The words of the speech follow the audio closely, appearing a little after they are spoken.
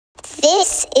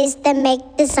is the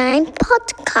Make Design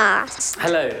Podcast.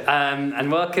 Hello,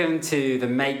 and welcome to the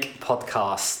Make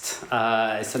Podcast.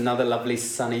 It's another lovely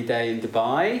sunny day in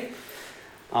Dubai.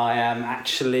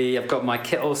 I've got my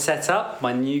kit all set up,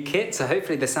 my new kit, so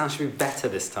hopefully the sound should be better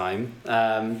this time.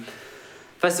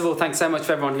 First of all, thanks so much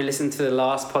for everyone who listened to the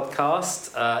last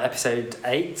podcast, episode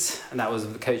 8, and that was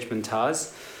with Coach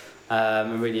Montaz.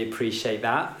 I really appreciate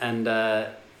that. And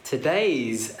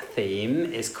today's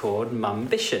theme is called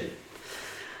Mumbition.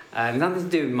 Nothing to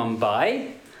do with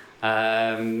Mumbai.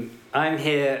 I'm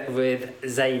here with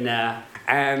Zeina,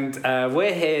 and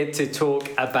we're here to talk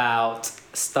about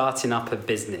starting up a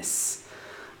business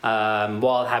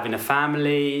while having a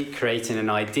family, creating an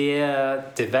idea,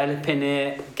 developing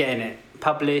it, getting it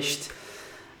published.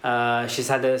 She's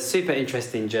had a super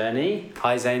interesting journey.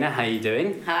 Hi Zeina, how are you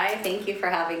doing? Hi, thank you for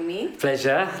having me.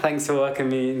 Pleasure. Thanks for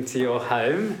welcoming me into your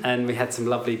home. And we had some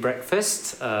lovely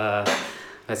breakfast.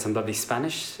 We had some lovely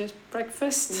Spanish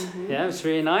breakfast. Mm-hmm. Yeah, it was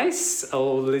really nice.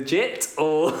 All legit,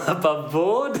 all above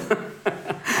board.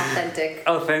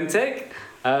 Authentic.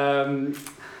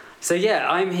 So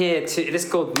yeah, I'm here to, this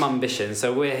is called Mumbition.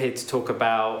 So we're here to talk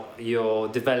about you're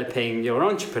an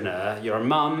entrepreneur, you're a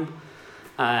mum.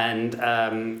 And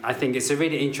I think it's a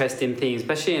really interesting theme,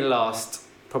 especially in the last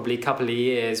probably couple of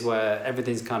years where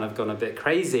everything's kind of gone a bit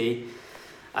crazy.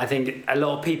 I think a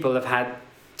lot of people have had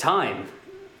time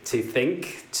to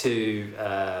think, to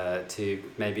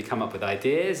maybe come up with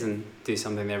ideas and do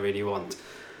something they really want.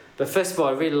 But first of all,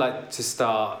 I'd really like to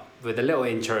start with a little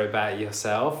intro about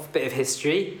yourself, a bit of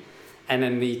history, and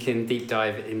then we can deep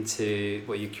dive into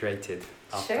what you created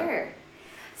after. Sure.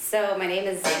 So my name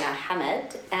is Zeina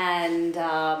Hamad, and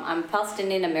I'm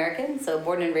Palestinian American, so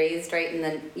born and raised right in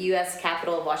the U.S.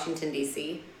 capital of Washington,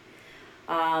 D.C.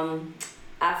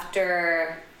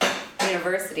 After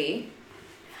university,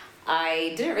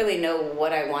 I didn't really know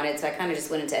what I wanted, so I kind of just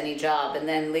went into any job, and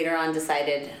then later on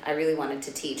decided I really wanted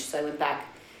to teach, so I went back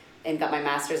and got my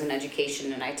master's in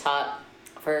education, and I taught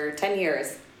for 10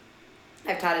 years.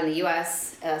 I've taught in the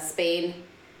U.S., Spain,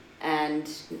 and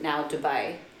now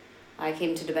Dubai. I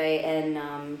came to Dubai in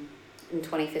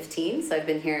 2015, so I've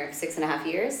been here 6.5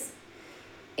 years.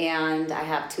 And I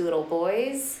have 2 little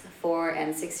boys, 4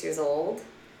 and 6 years old.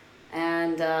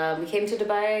 And we came to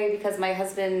Dubai because my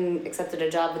husband accepted a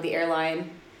job with the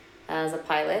airline as a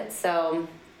pilot. So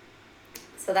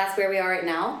that's where we are right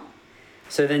now.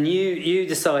 So then you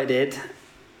decided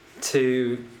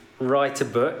to write a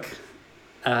book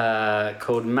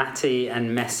called Matty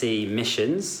and Messy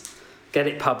Missions, get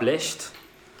it published,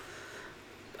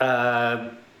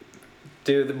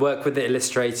 do the work with the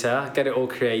illustrator, get it all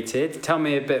created. Tell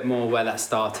me a bit more where that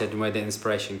started and where the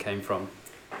inspiration came from.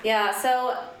 Yeah,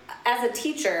 so as a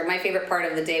teacher, my favorite part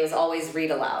of the day was always read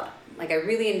aloud. Like, I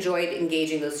really enjoyed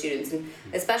engaging those students, and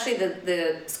especially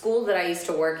the school that I used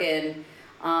to work in,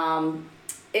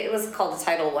 it was called the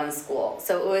Title I school.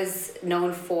 So it was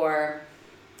known for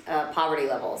poverty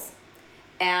levels.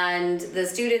 And the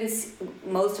students,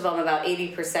 most of them, about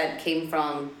 80%, came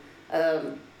from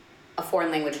a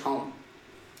foreign language home.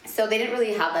 So they didn't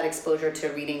really have that exposure to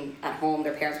reading at home.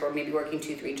 Their parents were maybe working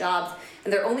 2-3 jobs,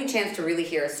 and their only chance to really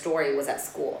hear a story was at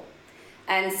school.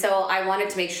 And so I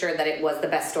wanted to make sure that it was the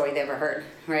best story they ever heard,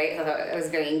 right? It was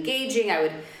very engaging. I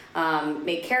would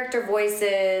make character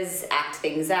voices, act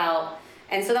things out.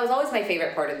 And so that was always my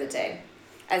favorite part of the day,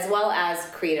 as well as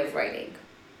creative writing.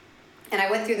 And I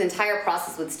went through the entire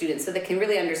process with students so they can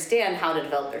really understand how to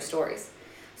develop their stories.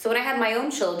 So when I had my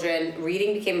own children,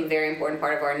 reading became a very important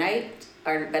part of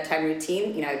our bedtime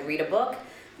routine. I'd read a book.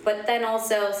 But then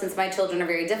also, since my children are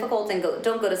very difficult and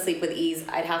don't go to sleep with ease,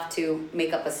 I'd have to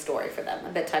make up a story for them, a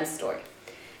bedtime story.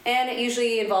 And it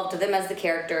usually involved them as the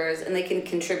characters, and they can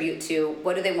contribute to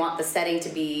what do they want the setting to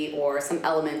be or some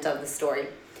element of the story.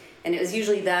 And it was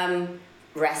usually them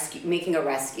making a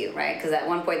rescue, right? Because at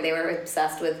one point they were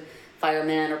obsessed with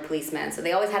firemen or policemen, so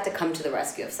they always had to come to the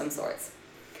rescue of some sorts.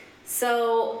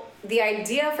 So the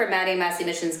idea for Matty and Messy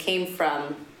Missions came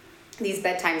from these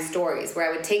bedtime stories where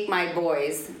I would take my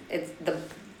boys,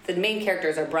 the main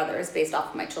characters are brothers based off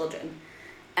of my children,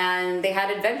 and they had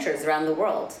adventures around the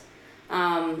world.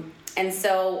 And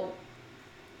so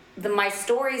my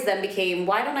stories then became,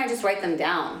 why don't I just write them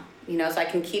down, so I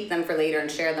can keep them for later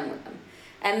and share them with them.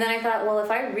 And then I thought, well,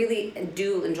 if I really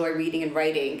do enjoy reading and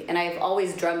writing, and I've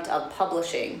always dreamt of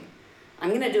publishing, I'm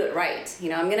going to do it right.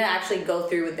 I'm going to actually go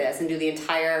through with this and do the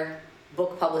entire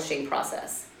book publishing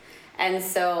process. And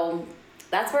so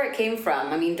that's where it came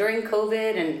from. I mean, during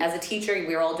COVID and as a teacher,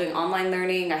 we were all doing online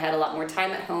learning. I had a lot more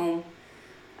time at home.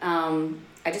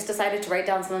 I just decided to write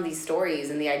down some of these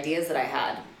stories and the ideas that I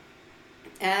had.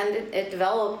 And it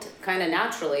developed kind of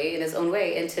naturally in its own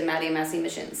way into Maddie and Massey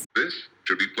Missions. This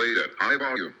should be played at high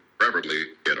volume, preferably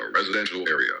in a residential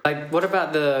area. Like, what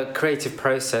about the creative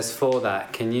process for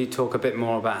that? Can you talk a bit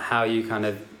more about how you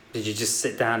did you just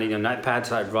sit down in your notepad,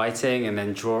 start writing, and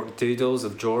then draw doodles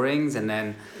of drawings, and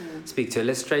then speak to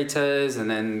illustrators, and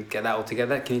then get that all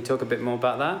together? Can you talk a bit more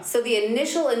about that? So the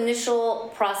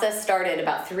initial process started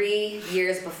about 3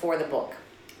 years before the book,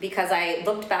 because I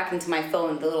looked back into my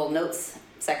phone, the little notes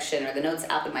section or the notes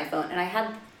app in my phone, and I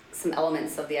had some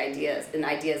elements of the ideas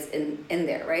in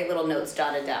there, right? Little notes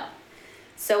jotted down.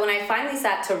 So when I finally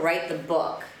sat to write the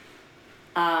book,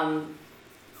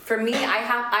 for me, I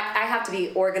have to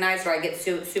be organized or I get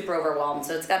super overwhelmed.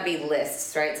 So it's got to be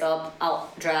lists, right? So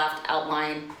I'll draft,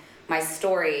 outline my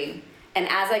story, and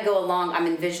as I go along, I'm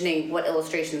envisioning what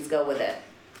illustrations go with it.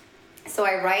 So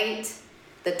I write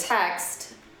the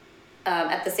text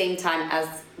at the same time as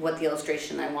what the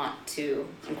illustration I want to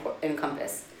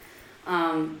encompass.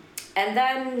 And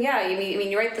then,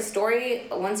 you write the story.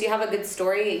 Once you have a good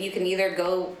story, you can either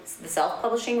go the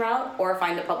self-publishing route or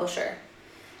find a publisher.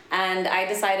 And I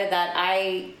decided that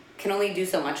I can only do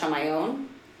so much on my own.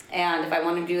 And if I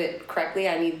want to do it correctly,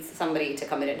 I need somebody to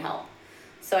come in and help.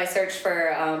 So I searched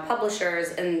for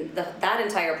publishers, and that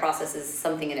entire process is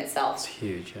something in itself. It's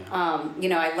huge, yeah.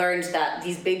 I learned that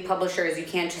these big publishers, you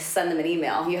can't just send them an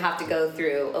email. You have to go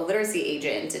through a literacy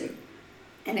agent, and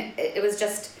it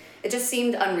just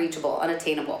seemed unreachable,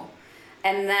 unattainable.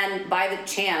 And then by the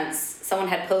chance,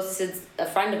 a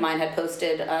friend of mine had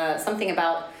posted something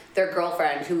about their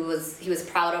girlfriend he was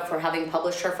proud of for having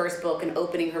published her first book and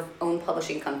opening her own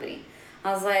publishing company.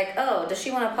 I was like, oh, does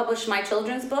she want to publish my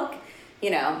children's book?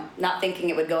 Not thinking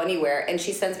it would go anywhere. And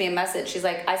she sends me a message. She's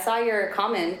like, I saw your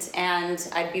comment and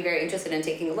I'd be very interested in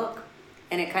taking a look.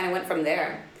 And it kind of went from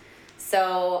there.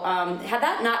 So had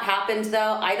that not happened,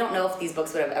 though, I don't know if these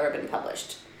books would have ever been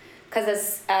published.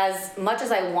 Because as much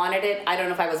as I wanted it, I don't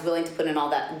know if I was willing to put in all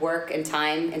that work and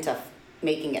time into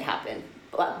making it happen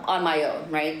on my own,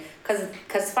 right?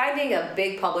 Because finding a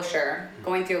big publisher,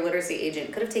 going through a literacy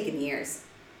agent, could have taken years.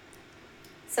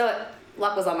 So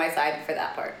luck was on my side for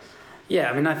that part. Yeah,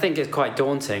 I mean, I think it's quite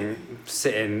daunting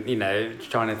sitting,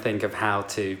 trying to think of how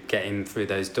to get in through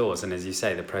those doors. And as you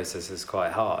say, the process is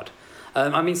quite hard.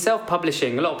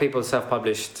 Self-publishing, a lot of people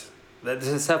self-published. There's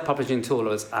a self-publishing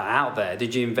tools are out there.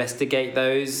 Did you investigate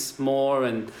those more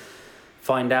and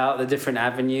find out the different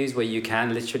avenues where you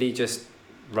can literally just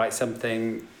write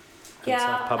something and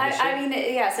self-publish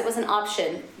it? Yes, it was an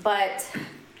option. But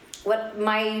what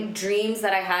my dreams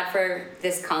that I had for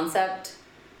this concept,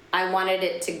 I wanted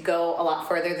it to go a lot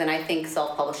further than I think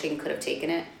self-publishing could have taken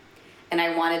it. And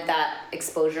I wanted that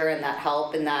exposure and that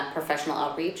help and that professional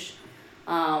outreach.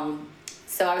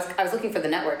 So I was looking for the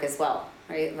network as well,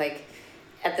 right? Like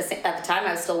at the time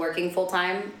I was still working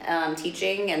full-time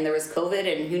teaching, and there was COVID,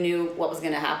 and who knew what was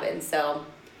going to happen. So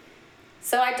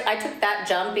I took that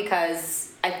jump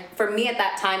because for me at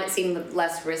that time it seemed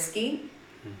less risky.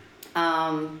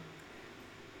 So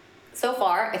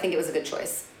far, I think it was a good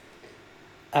choice.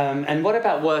 And what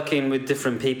about working with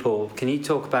different people? Can you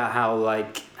talk about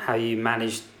how you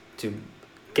managed to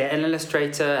get an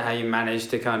illustrator, how you managed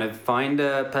to kind of find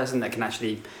a person that can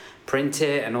actually print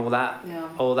it and all that? Yeah.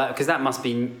 All that, because that must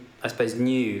be, I suppose,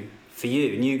 new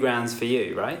grounds for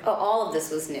you, right? Oh, all of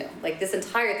this was new. Like, this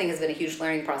entire thing has been a huge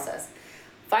learning process.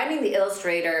 Finding the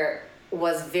illustrator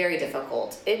was very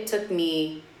difficult. It took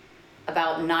me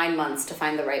about 9 months to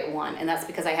find the right one, and that's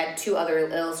because I had 2 other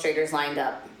illustrators lined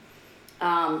up.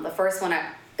 The first one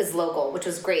is local, which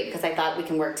was great because I thought we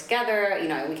can work together,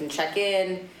 we can check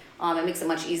in. It makes it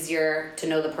much easier to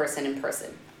know the person in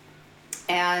person.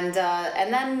 And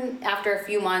then after a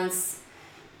few months,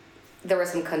 there were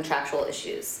some contractual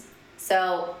issues.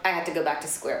 So I had to go back to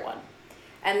square one.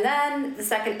 And then the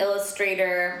second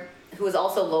illustrator, who was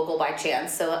also local by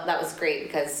chance, so that was great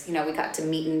because, we got to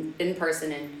meet in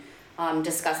person and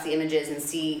discuss the images and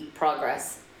see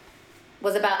progress,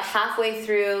 was about halfway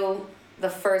through the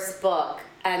first book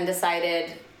and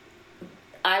decided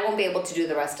I won't be able to do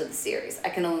the rest of the series. I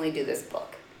can only do this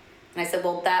book. And I said,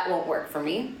 well, that won't work for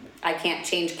me. I can't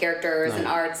change characters and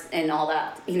arts and all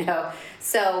that,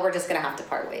 so we're just going to have to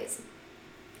part ways.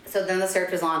 So then the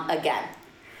search was on again.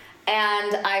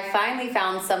 And I finally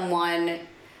found someone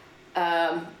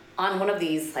on one of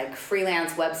these like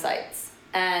freelance websites,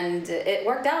 and it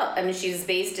worked out. I mean, she's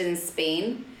based in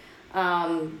Spain,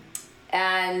 and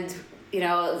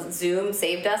Zoom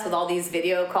saved us with all these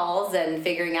video calls and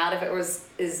figuring out if it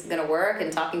is going to work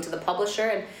and talking to the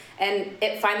publisher, and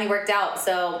it finally worked out.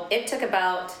 So it took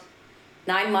about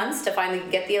 9 months to finally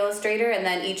get the illustrator, and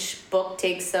then each book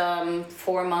takes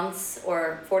 4 months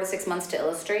or 4 to 6 months to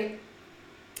illustrate.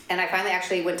 And I finally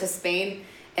actually went to Spain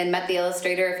and met the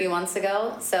illustrator a few months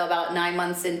ago, so about 9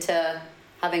 months into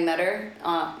having met her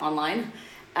online.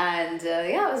 And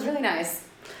yeah, it was really nice.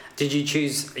 You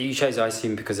chose, I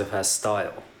assume, because of her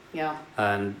style? Yeah.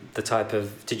 And the type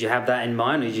of, did you have that in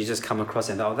mind, or did you just come across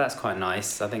it and thought, oh, that's quite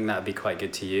nice, I think that would be quite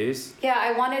good to use? Yeah,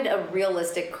 I wanted a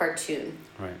realistic cartoon.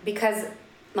 Right. Because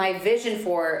my vision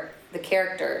for the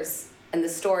characters and the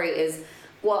story is,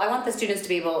 well, I want the students to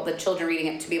be able, the children reading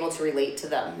it, to be able to relate to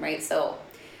them, right? So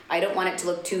I don't want it to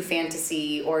look too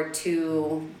fantasy or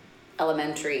too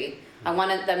elementary. I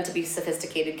wanted them to be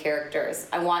sophisticated characters.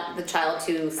 I want the child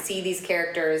to see these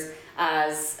characters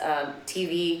as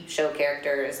TV show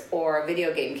characters or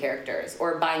video game characters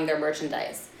or buying their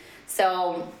merchandise.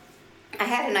 So I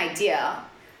had an idea,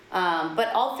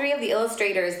 but all three of the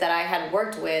illustrators that I had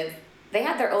worked with, they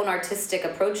had their own artistic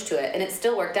approach to it, and it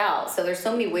still worked out. So there's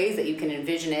so many ways that you can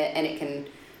envision it, and it can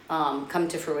come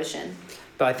to fruition.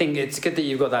 But I think it's good that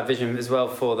you've got that vision as well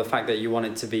for the fact that you want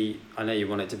it to be, I know you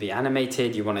want it to be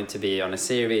animated, you want it to be on a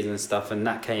series and stuff, and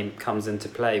that comes into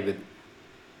play with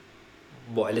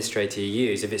what illustrator you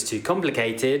use. If it's too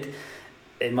complicated,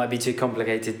 it might be too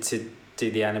complicated to do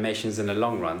the animations in the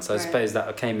long run. So I suppose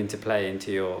that came into play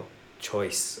into your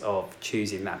choice of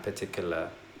choosing that particular.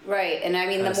 Right, and I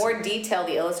mean, the more detail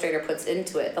the illustrator puts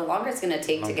into it, the longer it's going to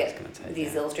take to get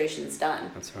these illustrations done.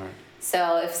 That's right.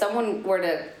 So if someone were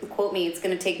to quote me, it's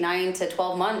going to take 9 to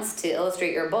 12 months to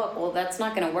illustrate your book, well, that's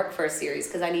not going to work for a series,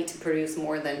 because I need to produce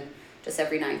more than just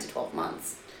every 9 to 12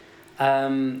 months.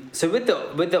 So with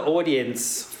the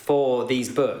audience for these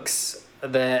books,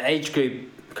 the age group,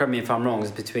 correct me if I'm wrong,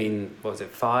 is between,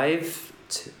 5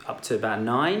 up to about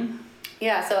 9?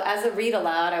 Yeah, so as a read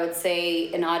aloud, I would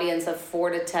say an audience of 4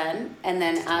 to 10, and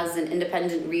then as an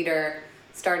independent reader,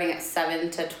 starting at 7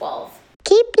 to 12.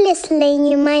 Keep listening,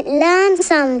 you might learn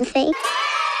something.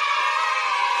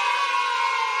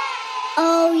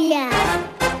 Oh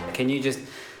yeah. Can you just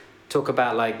talk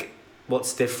about like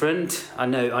what's different? I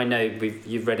know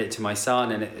you've read it to my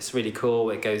son, and it's really cool.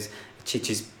 It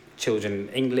teaches children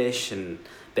English and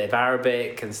a bit of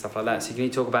Arabic and stuff like that. So can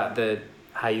you talk about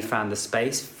how you found the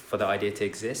space for the idea to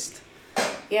exist?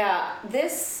 Yeah,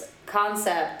 this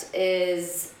concept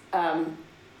is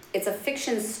it's a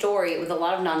fiction story with a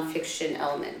lot of nonfiction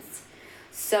elements.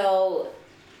 So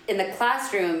in the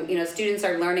classroom, students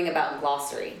are learning about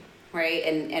glossary, right?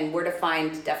 And where to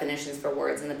find definitions for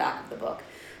words in the back of the book.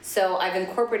 So I've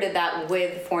incorporated that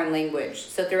with foreign language.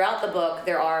 So throughout the book,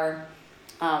 there are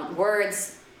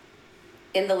words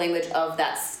in the language of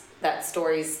that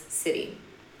story's city.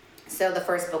 So the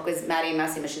first book was Maddie and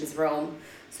Massey Mission's Rome.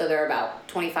 So there are about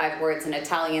 25 words in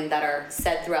Italian that are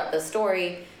said throughout the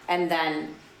story, and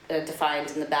then defined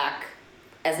in the back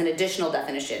as an additional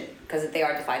definition, because they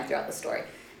are defined throughout the story.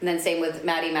 And then same with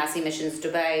Maddie Massey Mission's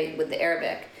Dubai with the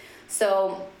Arabic.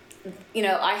 So,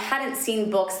 I hadn't seen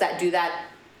books that do that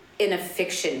in a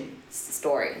fiction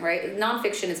story, right?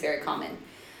 Nonfiction is very common.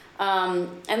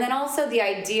 And then also the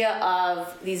idea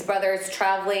of these brothers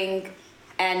traveling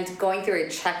and going through a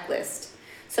checklist.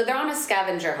 So they're on a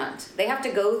scavenger hunt. They have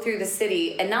to go through the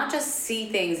city and not just see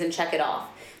things and check it off.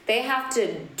 They have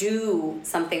to do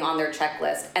something on their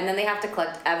checklist, and then they have to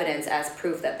collect evidence as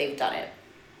proof that they've done it.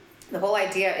 The whole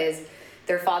idea is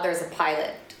their father is a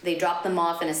pilot. They drop them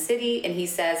off in a city, and he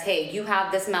says, hey, you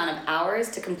have this amount of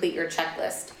hours to complete your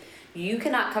checklist. You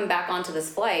cannot come back onto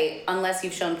this flight unless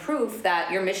you've shown proof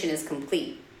that your mission is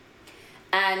complete.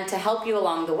 And to help you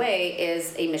along the way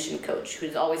is a mission coach,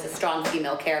 who's always a strong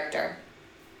female character.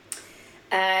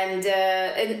 And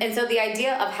so the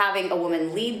idea of having a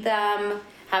woman lead them,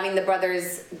 having the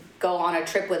brothers go on a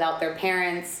trip without their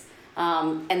parents,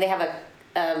 and they have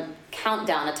a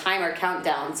countdown, a timer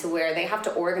countdown, to where they have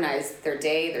to organize their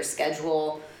day, their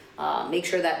schedule, make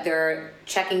sure that they're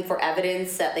checking for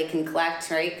evidence that they can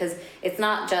collect, right? Because it's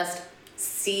not just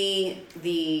see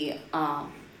the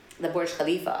Burj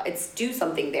Khalifa, it's do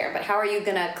something there, but how are you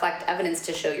gonna collect evidence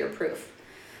to show your proof?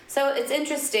 So it's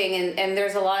interesting, and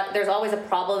there's always a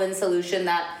problem and solution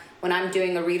that when I'm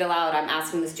doing a read aloud, I'm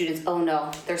asking the students, oh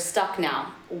no, they're stuck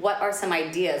now. What are some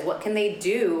ideas? What can they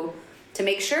do to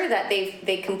make sure that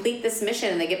they complete this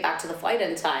mission and they get back to the flight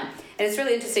in time? And it's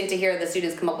really interesting to hear the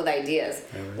students come up with ideas.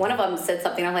 One of them said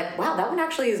something, I'm like, wow, that one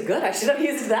actually is good. I should have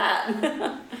used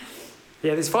that.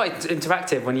 Yeah, it's quite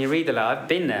interactive when you read aloud. I've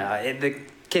been there. The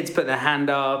kids put their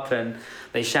hand up and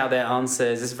they shout their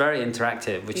answers. It's very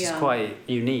interactive, which is quite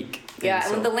unique. Yeah,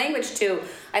 and with the language too,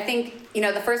 I think,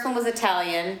 the first one was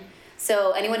Italian.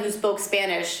 So anyone who spoke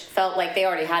Spanish felt like they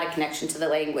already had a connection to the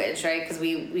language, right? Because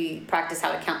we practice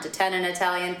how to count to 10 in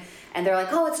Italian, and they're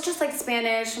like, oh, it's just like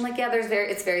Spanish. I'm like, yeah,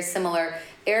 it's very similar.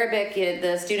 Arabic,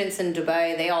 the students in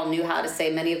Dubai, they all knew how to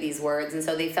say many of these words, and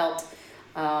so they felt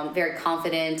very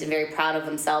confident and very proud of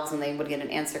themselves when they would get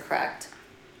an answer correct.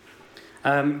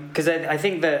 Because I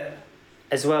think that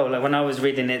as well, like when I was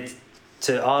reading it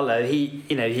to Arlo, he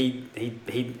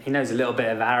knows a little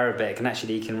bit of Arabic, and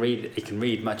actually he can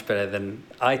read much better than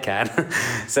I can.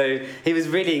 So he was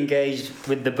really engaged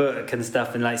with the book and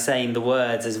stuff, and like saying the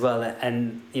words as well.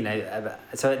 And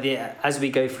so as we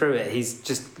go through it, he's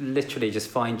just literally just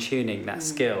fine tuning that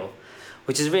skill,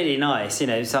 which is really nice.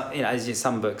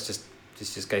 Some books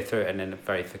just go through it and then are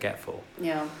very forgetful.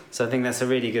 Yeah. So I think that's a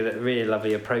really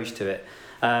lovely approach to it.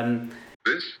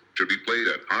 This should be played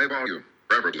at high volume,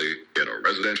 preferably in a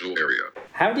residential area.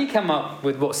 How do you come up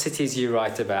with what cities you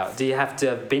write about? Do you have to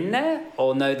have been there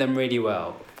or know them really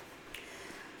well?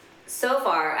 So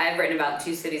far, I've written about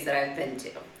 2 cities that I've been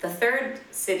to. The third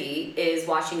city is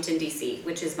Washington, D.C.,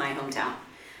 which is my hometown.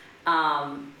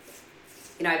 I'm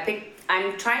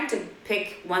trying to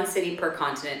pick one city per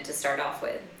continent to start off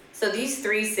with. So these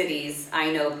 3 cities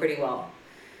I know pretty well.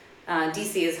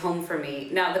 D.C. is home for me.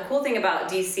 Now, the cool thing about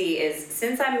D.C. is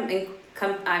since I'm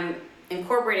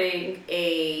incorporating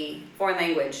a foreign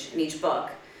language in each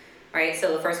book, right?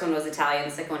 So the first one was Italian,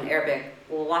 the second one Arabic.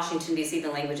 Well, Washington, D.C.,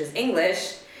 the language is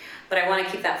English, but I want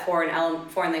to keep that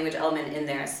foreign language element in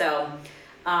there. So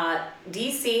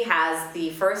D.C. has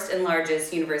the first and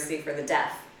largest university for the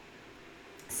deaf.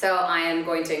 So I am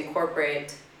going to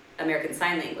incorporate American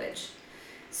Sign Language.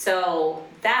 So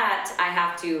that I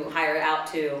have to hire out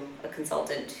to a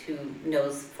consultant who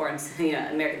knows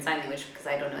American Sign Language, because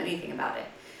I don't know anything about it.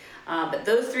 But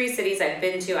those 3 cities I've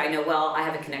been to, I know well, I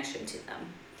have a connection to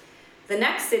them. The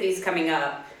next cities coming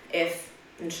up, if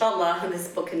inshallah this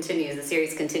book continues, the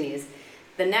series continues,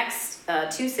 the next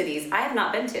 2 cities I have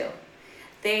not been to.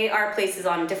 They are places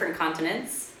on different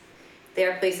continents. They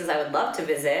are places I would love to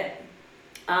visit,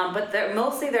 but they're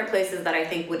places that I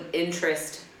think would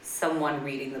interest someone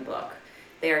reading the book.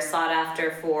 They are sought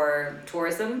after for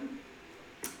tourism,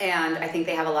 and I think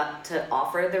they have a lot to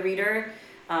offer the reader,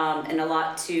 and a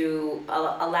lot to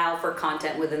allow for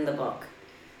content within the book.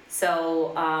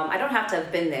 So I don't have to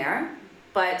have been there,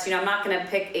 but I'm not going to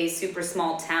pick a super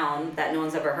small town that no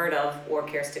one's ever heard of or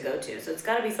cares to go to. So it's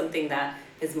got to be something that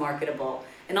is marketable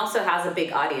and also has a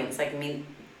big audience.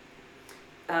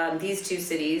 These 2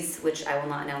 cities, which I will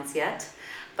not announce yet,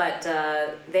 but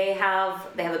they have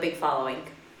a big following,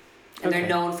 and they're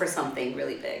known for something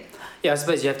really big. Yeah, I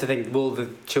suppose you have to think, will the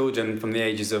children from the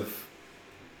ages of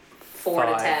 4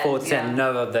 to 10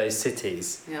 know of those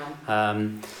cities? Yeah.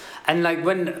 And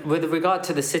with regard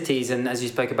to the cities, and as you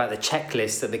spoke about the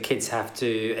checklist that the kids have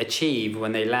to achieve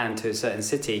when they land to a certain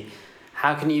city,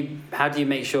 how do you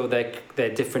make sure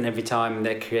they're different every time and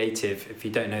they're creative if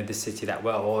you don't know the city that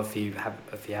well, or if you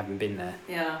haven't been there?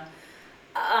 Yeah.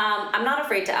 I'm not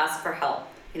afraid to ask for help.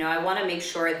 I want to make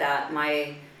sure that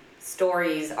my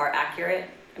stories are accurate.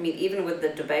 I mean, even with the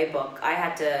Dubai book, I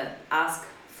had to ask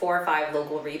 4 or 5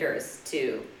 local readers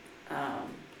to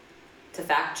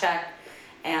fact check,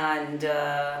 and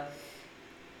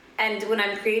when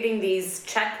I'm creating these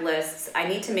checklists, I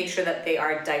need to make sure that they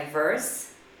are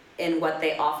diverse in what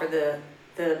they offer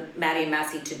the Maddie and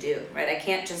Massey to do. Right? I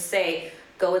can't just say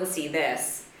go and see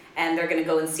this, and they're going to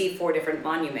go and see 4 different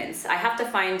monuments. I have to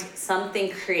find something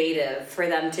creative for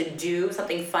them to do,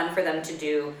 something fun for them to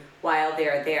do while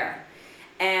they're there.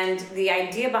 And the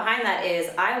idea behind that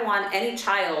is I want any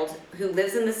child who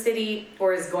lives in the city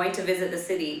or is going to visit the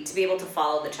city to be able to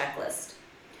follow the checklist.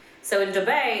 So in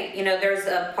Dubai, there's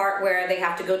a part where they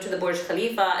have to go to the Burj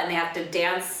Khalifa and they have to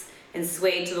dance and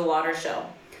sway to the water show.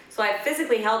 So I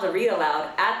physically held a read aloud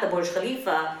at the Burj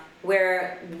Khalifa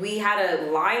where we had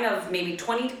a line of maybe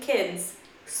 20 kids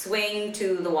swaying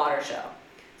to the water show.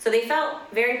 So they felt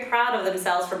very proud of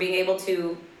themselves for being able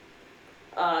to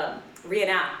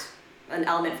reenact an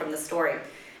element from the story.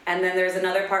 And then there's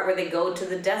another part where they go to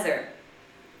the desert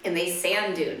and they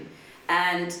sand dune.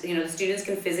 And the students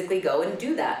can physically go and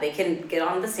do that. They can get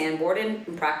on the sandboard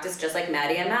and practice just like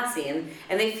Maddie and Massey.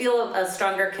 And they feel a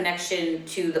stronger connection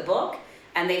to the book,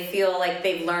 and they feel like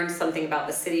they've learned something about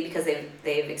the city because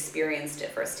they've experienced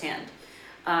it firsthand.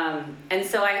 And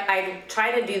so I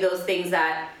try to do those things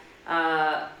that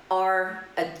are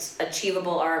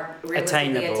achievable, are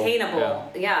realistically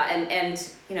attainable. Yeah,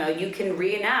 and you can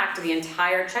reenact the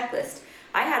entire checklist.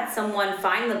 I had someone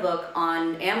find the book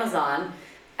on Amazon,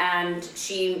 and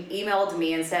she emailed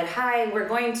me and said, "Hi, we're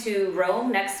going to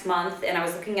Rome next month, and I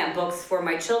was looking at books for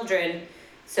my children.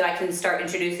 so I can start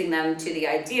introducing them to the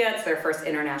idea. It's their first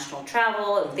international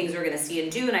travel and things we're going to see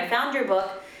and do. And I found your book,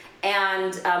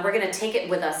 and we're going to take it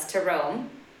with us to Rome,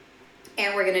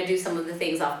 and we're going to do some of the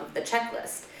things off of the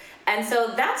checklist. And so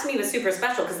that to me was super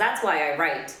special, because that's why I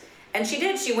write. And she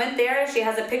did. She went there. She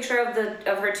has a picture of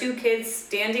her 2 kids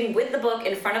standing with the book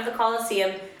in front of the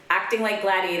Colosseum, acting like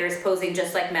gladiators, posing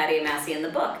just like Maddie and Massey in the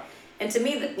book. And to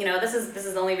me, this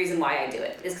is the only reason why I do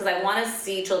it, is because I want to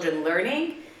see children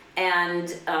learning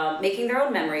and making their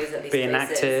own memories of these being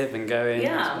places. active and going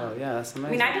Yeah. as well. Yeah, that's amazing.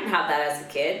 I mean, I didn't have that as a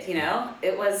kid,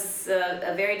 It was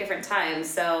a very different time.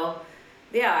 So,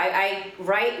 yeah, I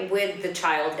write with the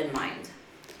child in mind.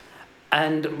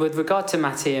 And with regard to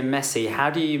Matty and Messi, how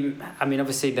do you, I mean,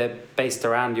 obviously they're based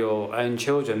around your own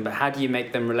children, but how do you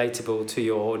make them relatable to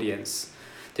your audience?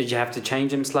 Did you have to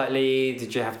change them slightly?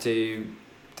 Did you have to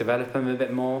develop them a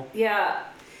bit more? Yeah,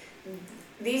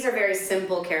 these are very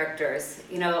simple characters.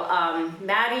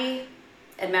 Maddie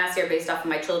and Massey are based off of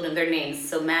my children, their names.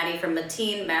 So Maddie for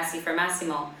Mateen, Massey for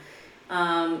Massimo.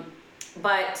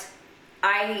 But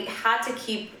I had to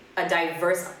keep a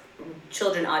diverse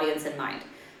children audience in mind.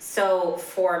 So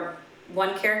for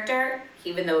one character,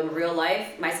 even though in real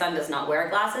life my son does not wear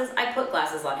glasses, I put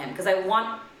glasses on him because I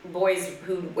want boys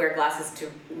who wear glasses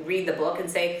to read the book and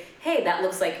say, hey, that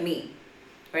looks like me,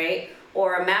 right?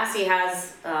 Or Massey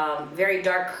has very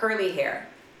dark curly hair,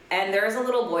 and there is a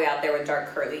little boy out there with dark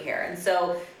curly hair. And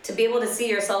so to be able to see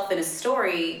yourself in a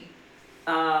story,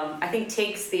 I think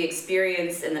takes the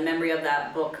experience and the memory of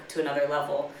that book to another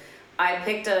level. I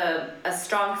picked a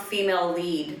strong female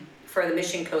lead for the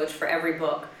mission coach for every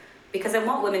book, because I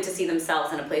want women to see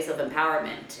themselves in a place of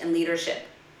empowerment and leadership.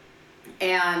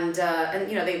 And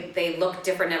they look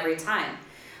different every time.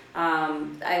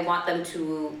 I want them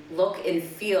to look and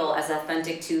feel as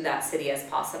authentic to that city as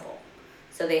possible.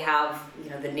 So they have,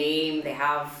 the name, they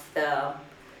have the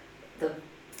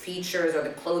features or the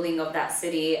clothing of that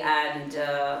city, and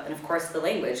of course the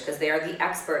language, because they are the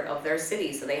expert of their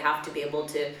city. So they have to be able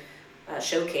to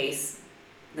showcase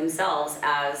themselves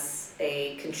as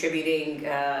a contributing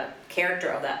character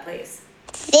of that place.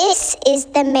 This is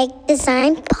the Make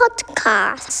Design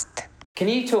podcast. Can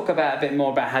you talk a bit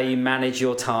more about how you manage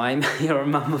your time? You're a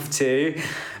mum of 2.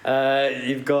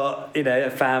 You've got, a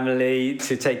family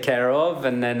to take care of,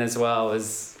 and then as well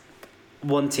as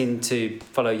wanting to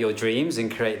follow your dreams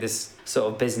and create this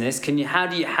sort of business. How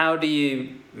do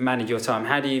you manage your time?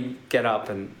 How do you get up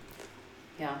and?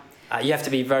 Yeah. You have to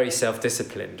be very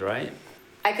self-disciplined, right?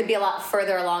 I could be a lot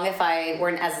further along if I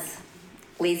weren't as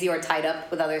lazy or tied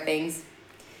up with other things.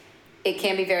 It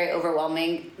can be very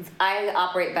overwhelming. I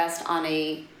operate best on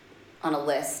a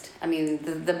list. I mean,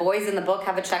 the boys in the book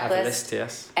have a checklist. Have a list,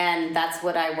 yes. And that's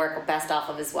what I work best off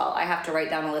of as well. I have to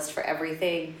write down a list for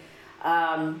everything.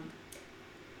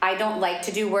 I don't like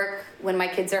to do work when my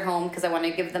kids are home because I want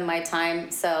to give them my time.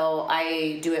 So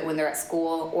I do it when they're at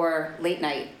school or late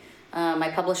night. My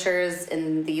publishers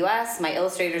in the US, my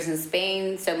illustrators in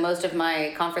Spain. So most of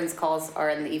my conference calls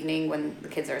are in the evening when the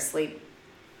kids are asleep.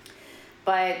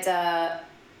 But,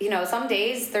 some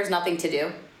days there's nothing to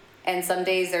do. And some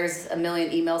days there's a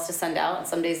million emails to send out. And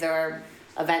some days there are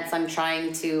events I'm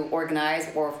trying to organize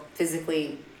or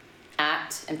physically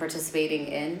at and participating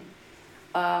in.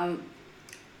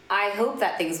 I hope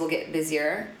that things will get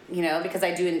busier, because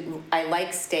I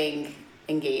like staying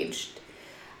engaged.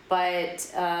 But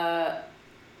I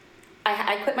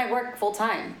quit my work full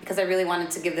time because I really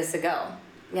wanted to give this a go.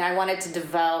 I wanted to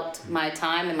devote my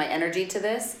time and my energy to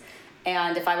this.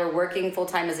 And if I were working full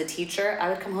time as a teacher, I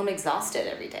would come home exhausted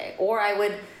every day. Or I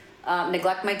would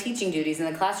neglect my teaching duties in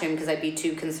the classroom because I'd be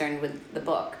too concerned with the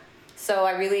book. So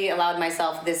I really allowed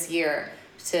myself this year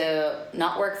to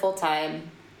not work full time,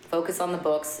 focus on the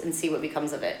books, and see what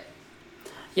becomes of it.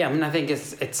 Yeah, I mean, I think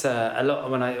it's a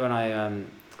lot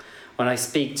when I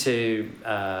speak to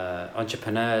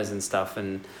entrepreneurs and stuff,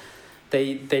 and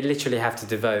they literally have to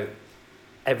devote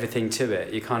everything to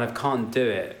it. You kind of can't do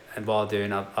it while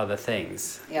doing other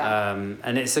things. Yeah.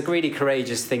 And it's a really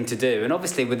courageous thing to do. And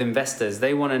obviously with investors,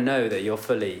 they want to know that you're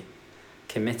fully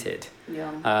committed.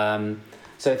 Yeah.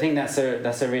 So I think that's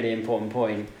a really important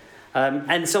point.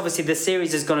 And so obviously the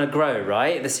series is going to grow,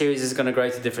 right? The series is going to grow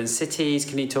to different cities.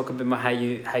 Can you talk a bit more how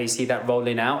you see that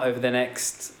rolling out over the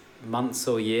next months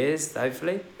or years,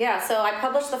 hopefully? Yeah, so I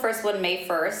published the first one May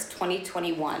 1st,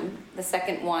 2021. The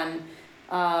second one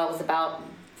was about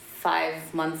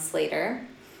 5 months later.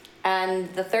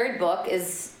 And the third book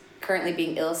is currently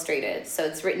being illustrated. So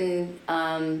it's written,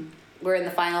 we're in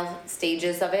the final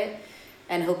stages of it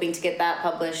and hoping to get that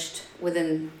published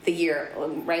within the year,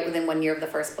 right within 1 year of the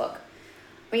first book.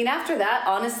 I mean, after that,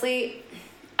 honestly,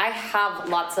 I have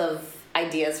lots of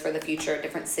ideas for the future,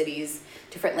 different cities,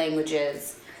 different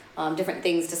languages, different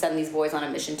things to send these boys on a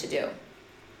mission to do.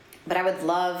 But I would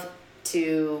love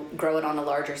to grow it on a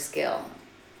larger scale.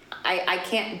 I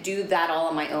can't do that all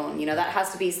on my own. You know, that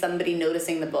has to be somebody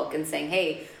noticing the book and saying,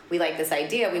 hey, we like this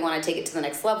idea. We want to take it to the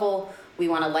next level. We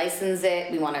want to license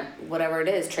it. We want to, whatever it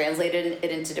is, translate it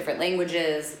into different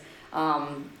languages,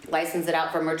 license it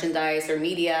out for merchandise or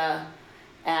media.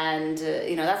 And,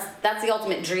 you know, that's the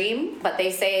ultimate dream. But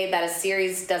they say that a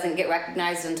series doesn't get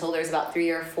recognized until there's about 3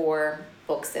 or 4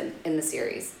 books in the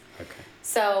series. Okay.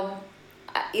 So,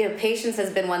 you know, patience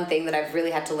has been one thing that I've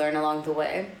really had to learn along the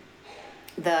way.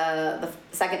 The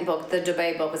second book, the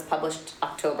Dubai book, was published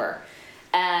October,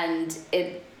 and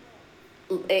it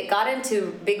got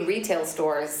into big retail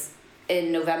stores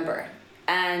in November,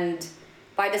 and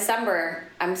by December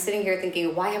I'm sitting here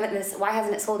thinking, why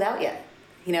hasn't it sold out yet?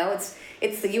 You know,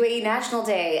 it's the UAE National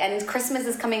Day and Christmas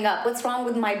is coming up. What's wrong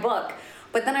with my book?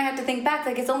 But then I have to think back,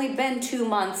 like, it's only been 2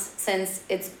 months since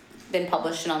it's been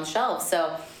published and on the shelves.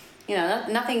 So, you know,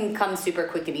 nothing comes super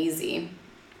quick and easy.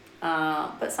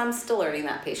 But so I'm still learning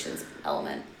that patience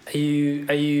element. Are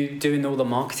you doing all the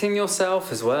marketing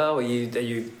yourself as well? Are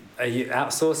you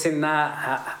outsourcing that?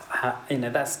 How, you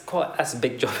know, that's a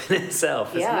big job in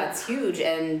itself. Isn't it? It's huge,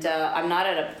 and I'm not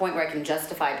at a point where I can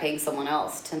justify paying someone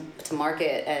else to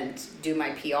market and do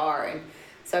my PR, and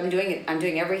so I'm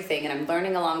doing everything, and I'm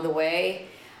learning along the way.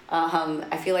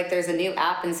 I feel like there's a new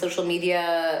app in social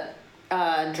media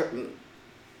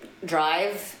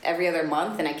drive every other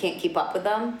month, and I can't keep up with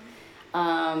them.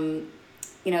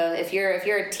 You know, if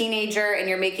you're a teenager and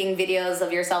you're making videos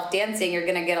of yourself dancing, you're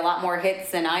gonna get a lot more hits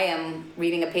than I am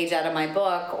reading a page out of my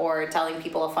book or telling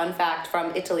people a fun fact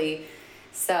from Italy.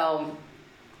 So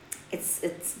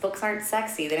it's books aren't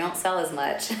sexy, they don't sell as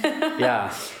much.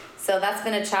 Yeah. So that's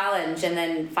been a challenge. And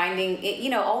then finding,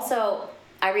 you know, also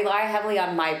I rely heavily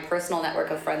on my personal network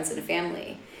of friends and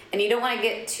family. And you don't want to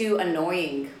get too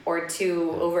annoying or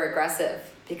too over aggressive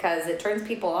because it turns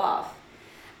people off.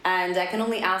 And I can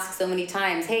only ask so many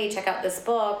times, hey, check out this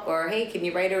book, or hey, can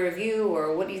you write a review,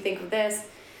 or what do you think of this?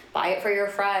 Buy it for your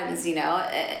friends, you know.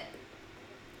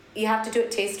 You have to do it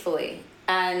tastefully.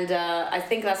 And I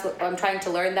think that's what I'm trying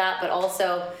to learn, that, but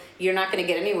also you're not going to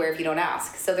get anywhere if you don't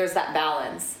ask. So there's that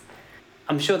balance.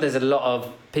 I'm sure there's a lot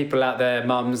of people out there,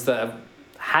 mums, that have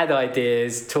had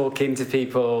ideas, talking to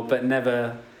people, but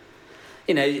never,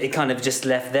 you know, it kind of just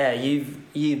left there.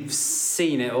 You've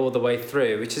seen it all the way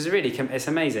through, which is really, it's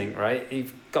amazing, right?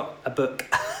 You've got a book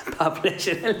published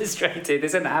and illustrated.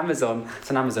 It's on Amazon.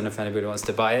 It's on Amazon if anybody wants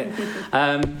to buy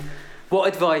it. What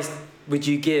advice would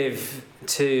you give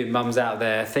to mums out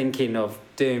there thinking of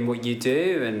doing what you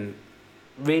do and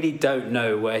really don't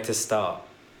know where to start?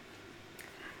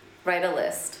 Write a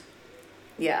list.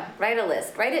 Yeah, write a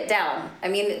list. Write it down. I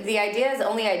mean, the idea is the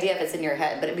only idea if it's in your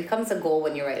head, but it becomes a goal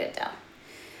when you write it down.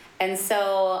 And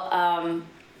so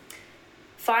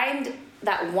find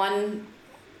that one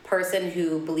person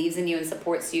who believes in you and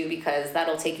supports you, because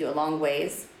that'll take you a long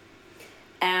ways.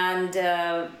 And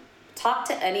talk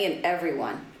to any and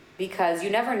everyone, because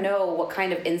you never know what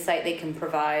kind of insight they can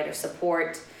provide or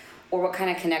support, or what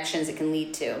kind of connections it can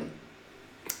lead to.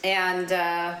 And,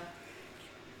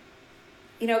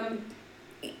 you know,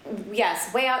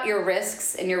 yes, weigh out your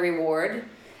risks and your reward,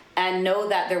 and know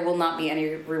that there will not be any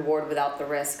reward without the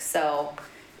risk. So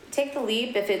take the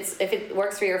leap if it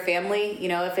works for your family, you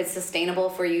know, if it's sustainable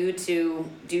for you to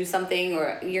do something,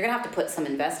 or you're gonna have to put some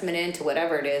investment into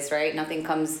whatever it is, right? Nothing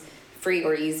comes free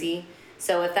or easy.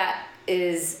 So if that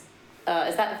is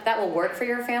if that will work for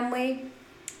your family,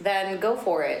 then go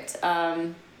for it.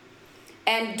 And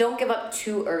don't give up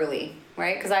too early,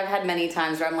 right? Because I've had many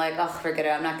times where I'm like, oh, forget it,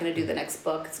 I'm not gonna do the next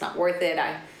book. It's not worth it.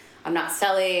 I'm not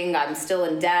selling, I'm still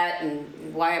in debt,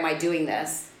 and why am I doing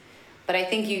this? But I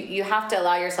think you have to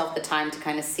allow yourself the time to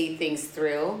kind of see things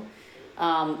through.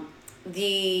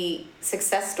 The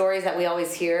success stories that we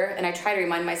always hear, and I try to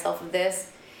remind myself of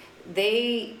this,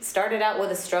 they started out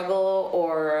with a struggle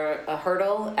or a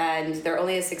hurdle, and they're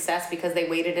only a success because they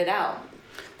waited it out.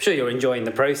 I'm sure you're enjoying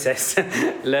the process,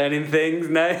 learning things.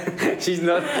 No, she's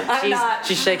not.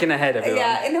 She's shaking her head, everyone.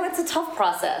 Yeah, no, it's a tough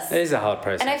process. It is a hard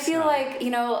process. And I feel like,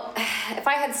 you know, if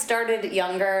I had started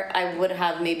younger, I would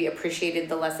have maybe appreciated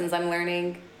the lessons I'm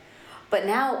learning. But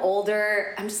now,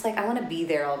 older, I'm just like, I want to be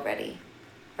there already,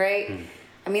 right?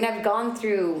 I mean, I've gone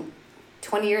through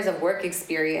 20 years of work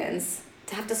experience.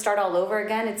 To have to start all over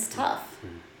again, it's tough.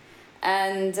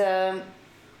 And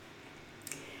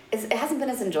it hasn't been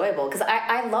as enjoyable, because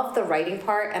I love the writing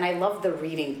part and I love the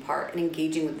reading part and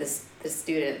engaging with the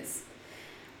students,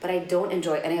 but I don't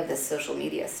enjoy any of this social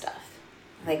media stuff.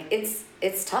 Like,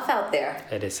 it's tough out there.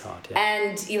 It is hard, yeah.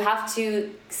 And you have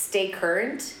to stay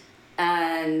current,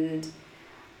 and,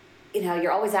 you know,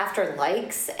 you're always after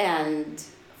likes and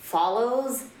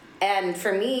follows. And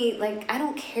for me, like, I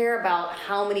don't care about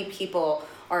how many people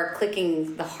are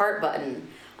clicking the heart button.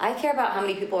 I care about how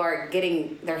many people are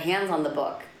getting their hands on the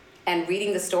book and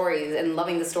reading the stories and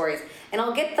loving the stories. And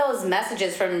I'll get those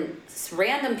messages from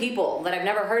random people that I've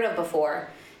never heard of before.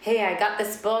 Hey, I got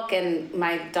this book and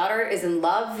my daughter is in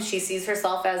love. She sees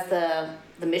herself as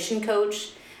the mission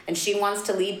coach, and she wants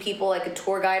to lead people like a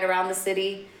tour guide around the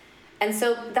city. And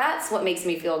so that's what makes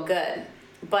me feel good.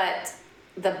 But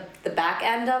the back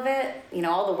end of it, you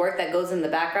know, all the work that goes in the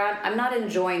background, I'm not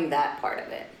enjoying that part of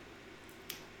it.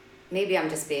 Maybe I'm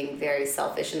just being very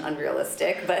selfish and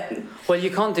unrealistic, but... Well, you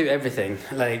can't do everything,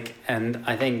 like, and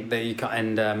I think that you can't,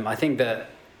 and I think that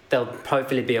there'll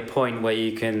hopefully be a point where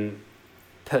you can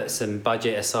put some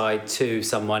budget aside to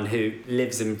someone who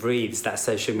lives and breathes that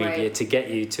social media Right. to get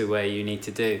you to where you need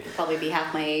to do. Probably be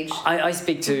half my age. I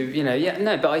speak to, you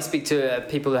know, but I speak to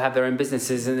people who have their own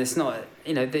businesses, and it's not,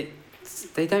 you know,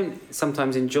 they don't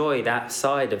sometimes enjoy that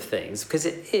side of things because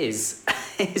it is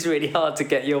really hard to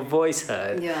get your voice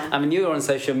heard. Yeah. I mean, you're on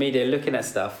social media looking at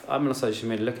stuff. I'm on social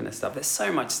media looking at stuff. There's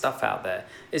so much stuff out there.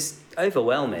 It's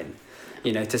overwhelming,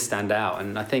 you know, to stand out.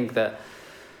 And I think that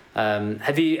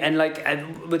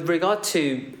with regard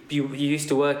to you used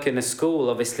to work in a school,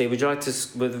 obviously. With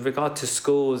regard to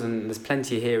schools, and there's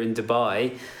plenty here in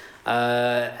Dubai.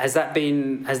 Has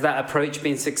that approach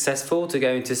been successful to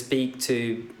go to speak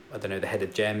to, I don't know, the head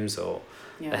of GEMS or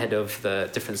the head of the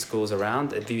different schools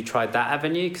around? Have you tried that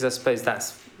avenue? Because I suppose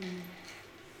that's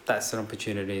an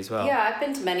opportunity as well. Yeah, I've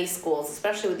been to many schools,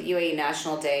 especially with the UAE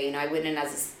National Day. You know, I went in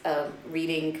as a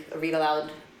read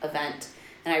aloud event,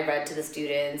 and I read to the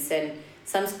students. And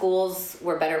some schools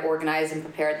were better organized and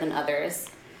prepared than others.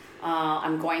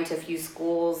 I'm going to a few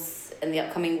schools in the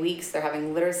upcoming weeks. They're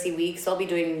having literacy weeks, so I'll be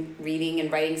doing reading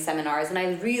and writing seminars, and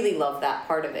I really love that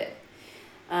part of it.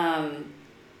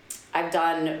 I've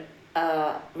done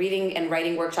reading and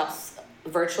writing workshops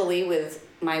virtually with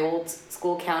my old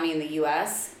school county in the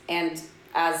U.S. And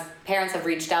as parents have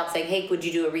reached out saying, hey, could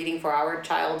you do a reading for our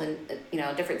child in, you know,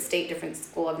 a different state, different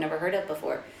school I've never heard of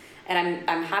before? And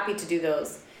I'm happy to do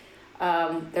those.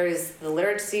 There's the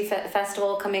Literacy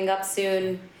Festival coming up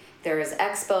soon. There's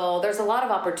Expo. There's a lot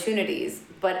of opportunities,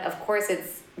 but of course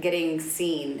it's getting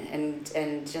seen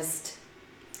and just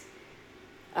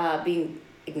being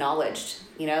acknowledged.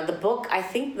 You know, I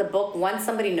think the book, once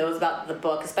somebody knows about the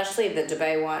book, especially the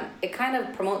Dubai one, it kind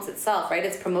of promotes itself, right?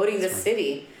 It's promoting the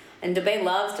city, and Dubai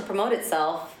loves to promote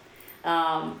itself.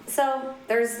 So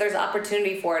there's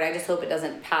opportunity for it. I just hope it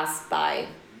doesn't pass by.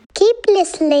 Keep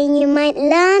listening, you might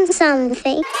learn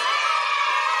something.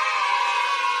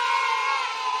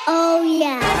 Oh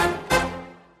yeah.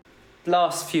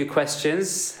 Last few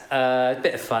questions, a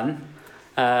bit of fun.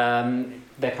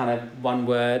 They're kind of one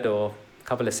word or a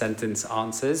couple of sentence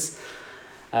answers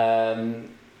that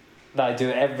I do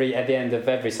at the end of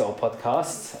every sort of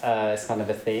podcast. It's kind of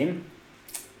a theme,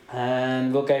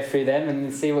 and we'll go through them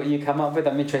and see what you come up with.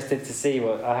 I'm interested to see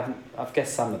what I've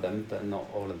guessed some of them, but not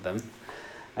all of them.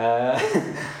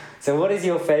 So what is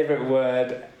your favourite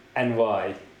word and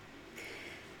why?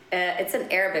 It's an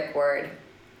Arabic word,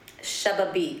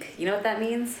 shababik. You know what that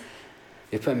means?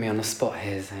 You're putting me on the spot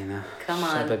here, Zeina. Come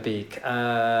on.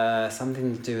 Shababeek.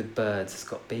 Something to do with birds. It's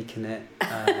got beak in it.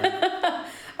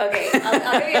 Okay,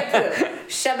 I'll give you a clue.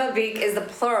 Shababik is the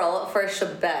plural for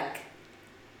shabak.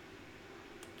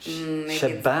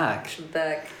 Shabak.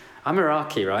 Shabak. I'm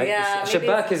Iraqi, right? Yeah.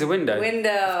 Shabak is a window. Window.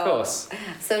 Of course.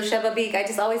 So shababik, I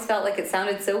just always felt like it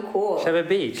sounded so cool.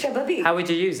 Shababeek. Shababeek. How would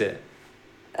you use it?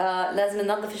 لازم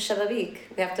ننظف الشبابيك.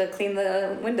 We have to clean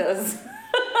the windows.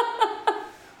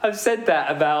 I've said that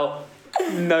about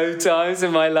no times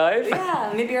in my life.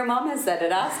 Yeah, maybe your mom has said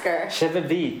it. Ask her.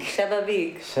 Shababeek.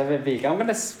 Shababik. Shababeek. I'm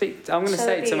gonna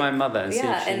say it to my mother and see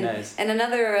if she knows. And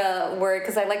another word,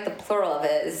 because I like the plural of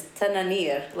it, is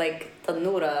tananir, like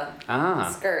tanura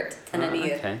skirt.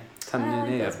 Tananir. Okay. I like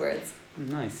Tananir. those words.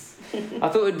 Nice. I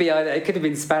thought it would be it could have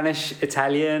been Spanish,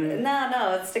 Italian.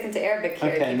 No, it's sticking to Arabic here,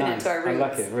 Okay, keeping nice. it to our roots. I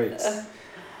like it, roots.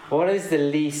 What is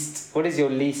your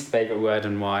least favourite word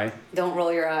and why? Don't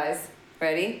roll your eyes.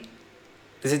 Ready?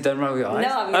 Is it don't roll your eyes?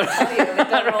 No, I'm going to tell you, but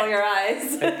don't roll your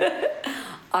eyes.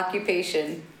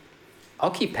 Occupation.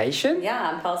 Occupation? Yeah,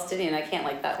 I'm Palestinian. I can't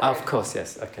like that word. Oh, of course,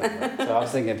 yes. Okay. Right. So I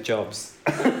was thinking of Jobs.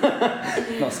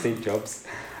 Not Steve Jobs.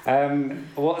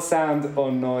 What sound or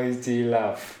noise do you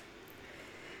love?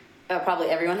 Probably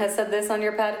everyone has said this on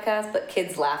your podcast, but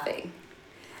kids laughing.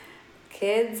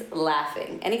 Kids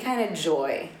laughing, any kind of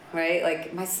joy, right?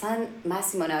 Like my son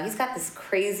Massimo now, he's got this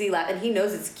crazy laugh, and he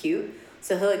knows it's cute,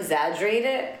 so he'll exaggerate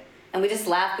it, and we just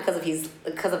laugh because of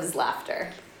his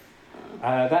laughter.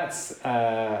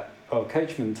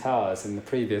 Coachman Tars in the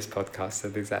previous podcast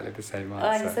said exactly the same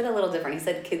answer. He said a little different. He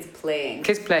said kids playing.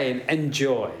 Kids playing,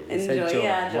 enjoy. Enjoy,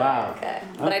 yeah. Wow. Okay.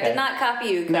 But I did not copy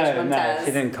you, Coach No, she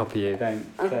didn't copy you.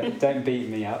 Don't beat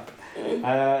me up.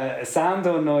 Sound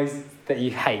or noise that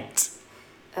you hate?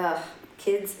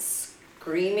 Kids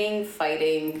screaming,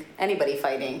 fighting, anybody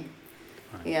fighting.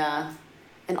 Right. Yeah.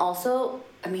 And also,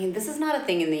 I mean, this is not a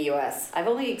thing in the US. I've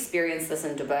only experienced this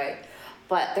in Dubai.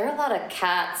 But there are a lot of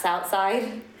cats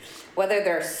outside, whether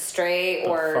they're stray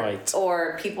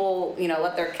or people,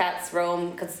 let their cats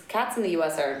roam. Because cats in the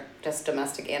US are just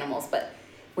domestic animals. But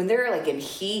when they're like in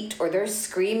heat or they're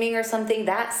screaming or something,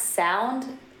 that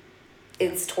sound,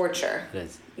 it's torture. It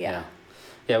is. Yeah.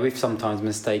 Yeah, we've sometimes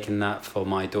mistaken that for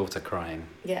my daughter crying.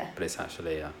 Yeah. But it's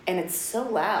actually... And it's so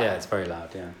loud. Yeah, it's very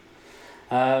loud, yeah.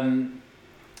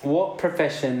 What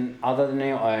profession other than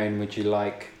your own would you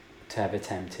like to have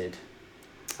attempted?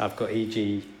 I've got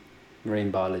e.g. marine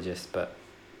biologist, but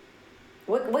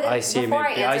what I assume before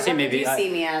I answer, what would you I see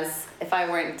me as if I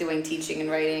weren't doing teaching and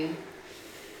writing?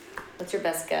 What's your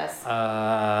best guess?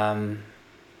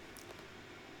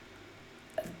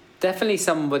 Definitely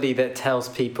somebody that tells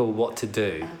people what to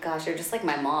do. Oh gosh, you're just like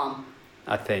my mom.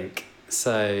 I think.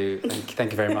 So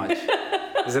thank you very much.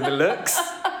 Is it the looks?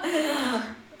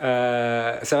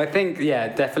 So I think,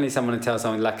 definitely someone to tell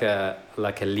someone like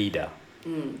a leader.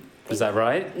 Is that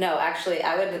right? No, actually,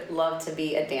 I would love to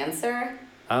be a dancer.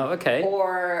 Oh, okay.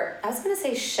 Or I was going to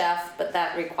say chef, but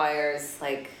that requires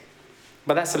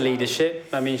But that's a leadership.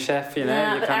 I mean, chef,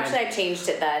 Yeah, but actually I changed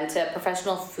it then to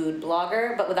professional food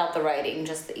blogger, but without the writing,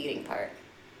 just the eating part.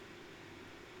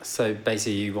 So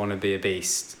basically you want to be a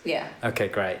beast. Yeah. Okay,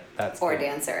 great. Or a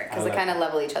dancer, because they kind of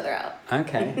level each other out.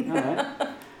 Okay, all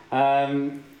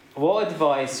right. What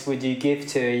advice would you give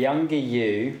to a younger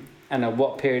you, and at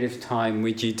what period of time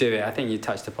would you do it? I think you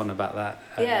touched upon about that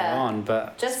earlier on,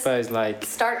 but just I suppose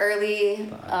start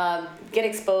early, get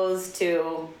exposed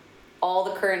to all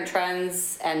the current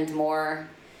trends and more.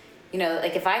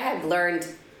 If I had learned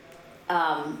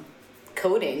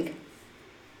coding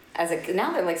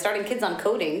now they're starting kids on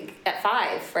coding at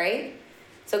 5, right?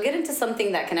 So get into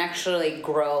something that can actually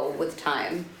grow with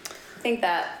time. I think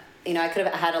that I could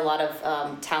have had a lot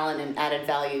of talent and added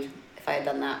value if I had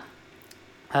done that.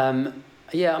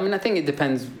 I think it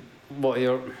depends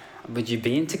would you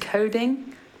be into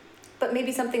coding? But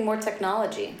maybe something more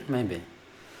technology. Maybe.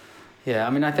 Yeah,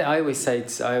 I always say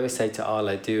to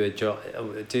Arlo,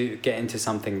 do get into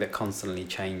something that constantly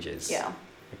changes. Yeah.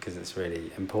 Because it's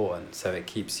really important, so it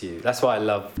keeps you. That's why I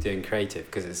love doing creative,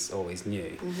 because it's always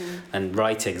new, and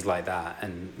writing's like that,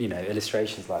 and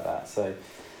illustrations like that. So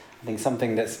I think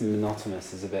something that's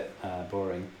monotonous is a bit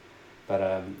boring.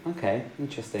 But okay,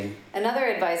 interesting. Another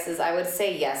advice is I would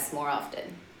say yes more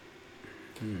often.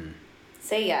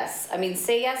 Say yes.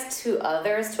 Say yes to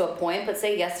others to a point, but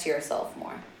say yes to yourself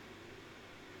more.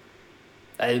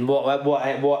 And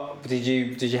what did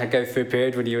you go through a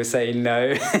period when you were saying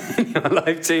no in your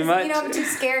life too much? I'm too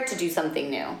scared to do something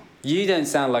new. You don't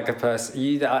sound like a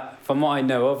person. From what I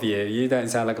know of you, you don't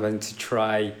sound like a person to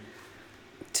try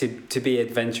to be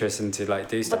adventurous and to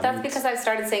do stuff. But that's because I've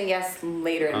started saying yes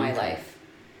later in my life.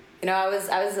 I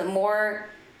was more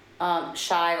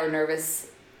shy or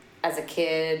nervous as a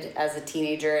kid, as a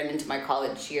teenager, and into my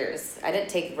college years. I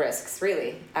didn't take risks,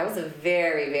 really. I was a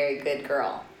very, very good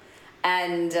girl.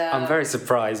 And I'm very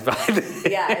surprised by this.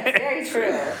 Yeah, it's very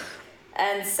true.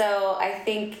 And so I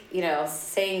think,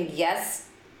 saying yes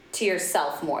to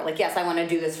yourself more. Yes, I want to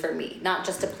do this for me, not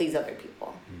just to please other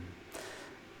people.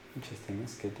 Interesting,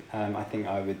 that's good. I think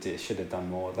I should have done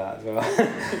more of that as well.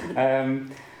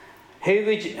 Who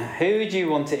would you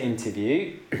want to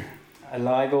interview,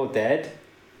 alive or dead,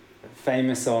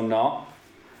 famous or not?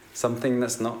 Something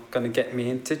that's not going to get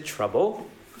me into trouble.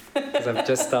 Because I've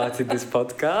just started this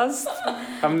podcast.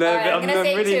 I'm nervous. Right,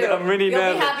 I'm really You'll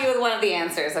nervous. be happy with one of the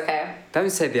answers, okay? Don't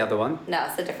say the other one. No,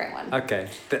 it's a different one. Okay.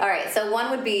 All right, so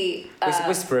one would be...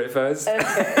 whisper it first.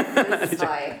 Okay, this is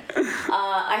fine.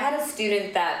 I had a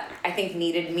student that I think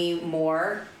needed me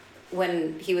more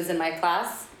when he was in my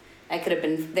class. I could have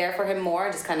been there for him more,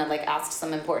 just kind of asked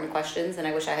some important questions, and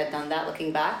I wish I had done that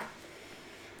looking back.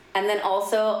 And then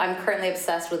also, I'm currently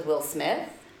obsessed with Will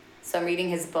Smith. So I'm reading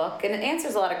his book, and it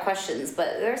answers a lot of questions,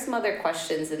 but there are some other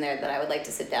questions in there that I would like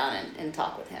to sit down and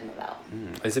talk with him about.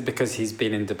 Is it because he's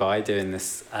been in Dubai doing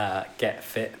this Get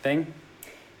Fit thing?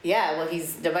 Yeah, well,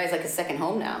 Dubai's like his second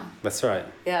home now. That's right.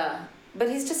 Yeah, but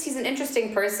he's an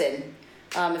interesting person.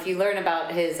 if you learn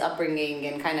about his upbringing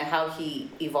and kind of how he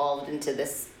evolved into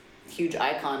this huge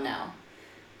icon now.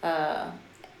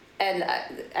 And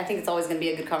I think it's always going to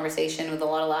be a good conversation with a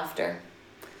lot of laughter.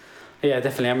 Yeah,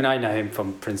 definitely. I mean, I know him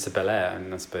from Prince of Bel-Air,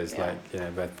 and I suppose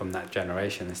both from that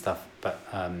generation and stuff. But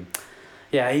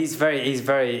yeah, he's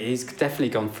definitely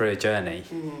gone through a journey.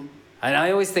 Mm-hmm. And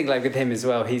I always think like with him as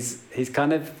well, he's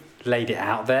kind of laid it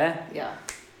out there. Yeah.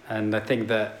 And I think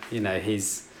that he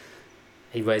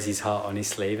wears his heart on his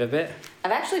sleeve a bit.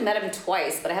 I've actually met him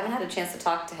twice, but I haven't had a chance to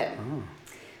talk to him. Oh.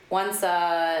 Once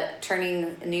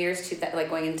turning New Year's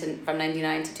going into from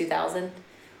 99 to 2000,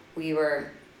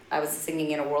 I was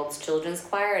singing in a World's Children's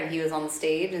Choir and he was on the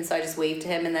stage, and so I just waved to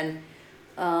him, and then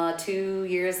 2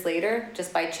 years later,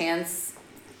 just by chance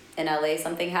in LA,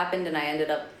 something happened and I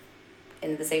ended up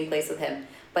in the same place with him.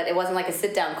 But it wasn't like a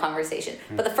sit-down conversation.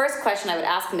 But the first question I would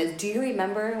ask him is, do you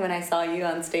remember when I saw you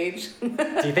on stage? Do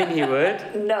you think he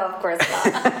would? No, of course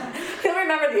not. He'll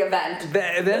remember the event.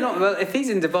 They're not, well, if he's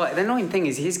in Dubai, the annoying thing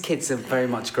is his kids are very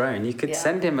much grown. You could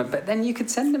send him you could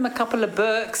send him a couple of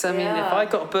books. I mean, if I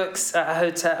got books at a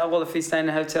hotel, well, if he's staying in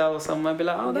a hotel or somewhere, I'd be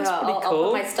like, oh, that's pretty cool.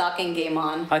 I'll put my stocking game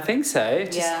on. I think so.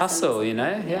 Just hustle,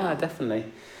 Yeah,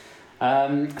 definitely.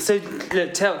 So,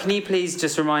 look, can you please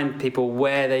just remind people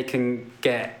where they can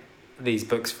get these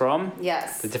books from?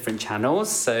 Yes. The different channels.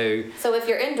 So if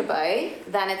you're in Dubai,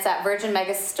 then it's at Virgin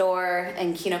Megastore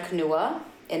in Kino Kanua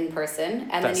in person,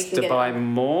 and then you can Dubai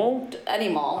Mall. Any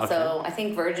mall. Okay. So I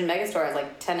think Virgin Megastore has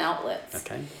like 10 outlets.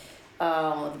 Okay.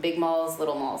 The big malls,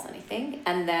 little malls, anything,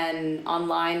 and then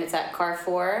online it's at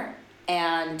Carrefour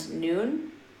and Noon.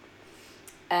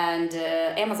 And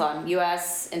Amazon,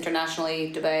 U.S.,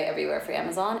 internationally, Dubai, everywhere for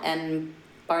Amazon, and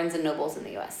Barnes & Nobles in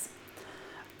the U.S.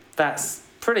 That's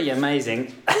pretty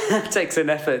amazing. It takes an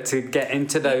effort to get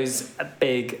into those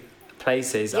big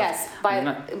places. Yes,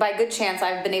 by good chance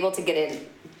I've been able to get in.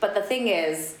 But the thing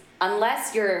is,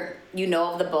 unless you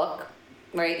know of the book,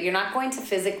 right, you're not going to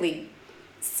physically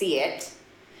see it.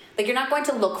 Like, you're not going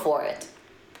to look for it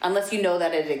unless you know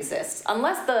that it exists.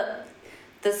 Unless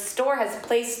the store has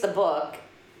placed the book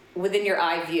within your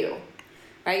eye view,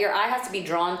 right? Your eye has to be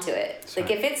drawn to it. That's like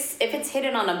right. if it's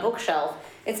hidden on a bookshelf,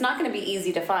 it's not going to be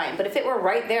easy to find. But if it were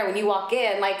right there when you walk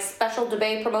in, like special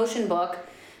Dubai promotion book,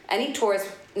 any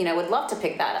tourist would love to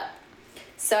pick that up.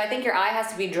 So I think your eye has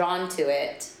to be drawn to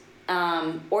it,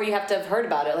 or you have to have heard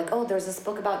about it. Like, oh, there's this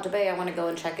book about Dubai, I want to go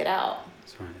and check it out.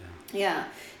 That's right. Yeah,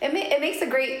 it makes a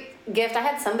great gift. I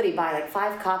had somebody buy like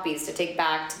 5 copies to take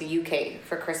back to the UK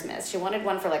for Christmas. She wanted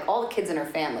one for like all the kids in her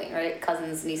family, right?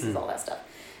 Cousins, nieces, all that stuff.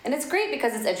 And it's great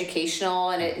because it's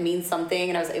educational and it means something,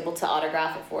 and I was able to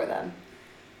autograph it for them.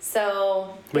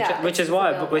 So which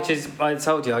is I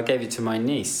told you I gave it to my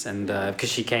niece, and because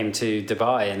she came to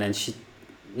Dubai, and then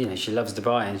she loves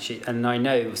Dubai, and I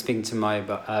know, speaking to my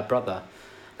brother,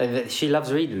 that she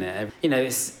loves reading it.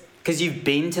 It's because you've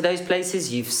been to those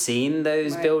places, you've seen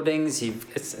those buildings,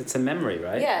 it's a memory,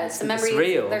 right? Yeah, it's a memory. It's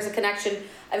real. There's a connection.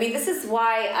 I mean, this is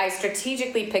why I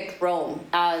strategically picked Rome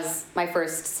as my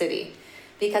first city.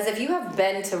 Because if you have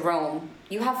been to Rome,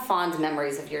 you have fond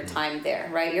memories of your time there,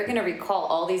 right? You're going to recall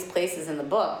all these places in the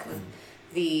book,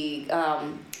 the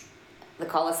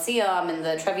Colosseum and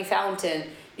the Trevi Fountain.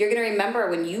 You're going to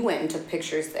remember when you went and took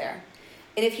pictures there.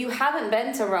 And if you haven't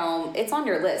been to Rome, it's on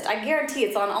your list. I guarantee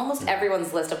it's on almost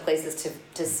everyone's list of places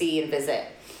to see and visit.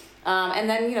 And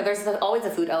then, there's always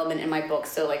a food element in my book.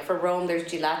 So, like, for Rome, there's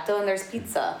gelato and there's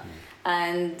pizza.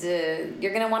 And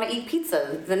you're going to want to eat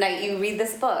pizza the night you read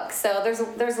this book. So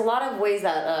there's a lot of ways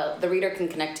that the reader can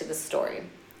connect to the story.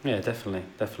 Yeah, definitely.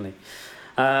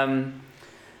 Well,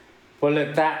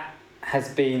 look, that has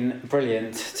been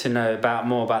brilliant to know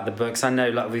more about the books. I know,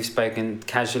 like, we've spoken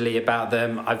casually about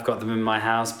them. I've got them in my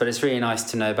house, but it's really nice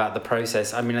to know about the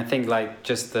process. I mean, I think, like,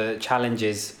 just the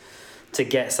challenges to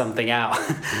get something out,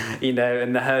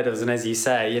 and the hurdles. And as you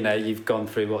say, you've gone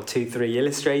through 2-3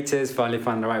 illustrators, finally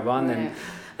find the right one, right.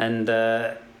 and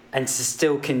to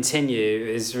still continue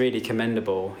is really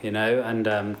commendable, And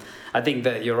I think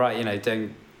that you're right.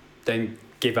 Don't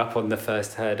give up on the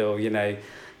first hurdle.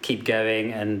 Keep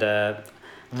going and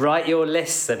write your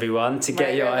lists, everyone, to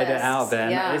get your idea out there.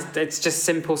 Yeah. It's just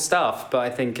simple stuff, but I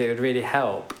think it would really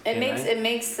help. It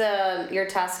makes your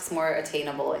tasks more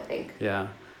attainable, I think. Yeah.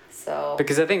 So.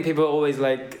 Because I think people are always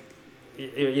like,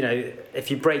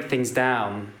 if you break things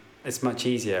down, it's much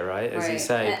easier, right? As you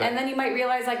say. And then you might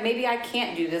realize, like, maybe I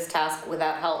can't do this task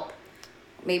without help.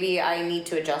 Maybe I need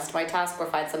to adjust my task or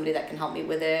find somebody that can help me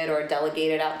with it, or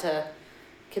delegate it out to,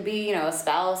 could be, a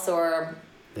spouse or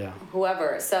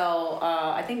whoever. So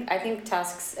I think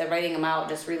tasks, writing them out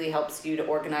just really helps you to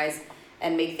organize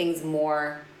and make things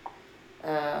more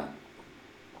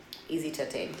easy to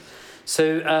attain.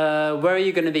 So where are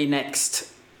you going to be next?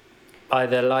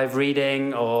 Either live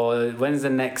reading, or when's the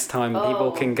next time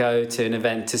people can go to an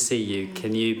event to see you?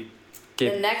 Can you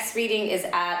give... The next reading is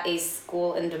at a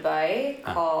school in Dubai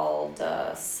called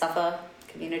Safa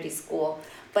Community School.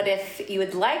 But if you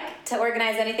would like to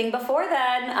organize anything before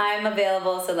then, I'm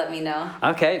available, so let me know.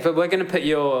 Okay, but we're going to put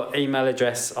your email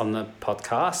address on the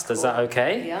podcast. Is that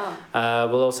okay? Yeah.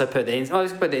 We'll also put the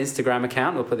Instagram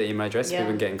account. We'll put the email address so people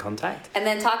can get in contact. And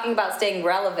then talking about staying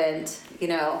relevant,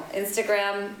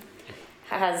 Instagram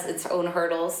has its own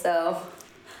hurdles, so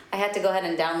I had to go ahead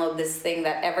and download this thing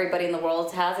that everybody in the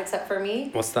world has except for me.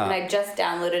 What's that? And I just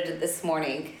downloaded it this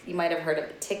morning. You might have heard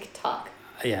of TikTok.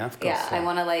 Yeah, of course. Yeah, I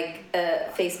want to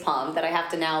facepalm that I have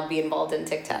to now be involved in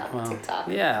TikTok.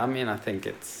 Yeah, I mean, I think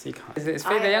it's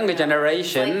for the younger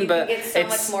generation, but you get so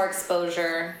much more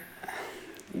exposure.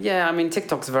 Yeah, I mean,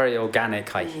 TikTok's very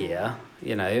organic, I hear,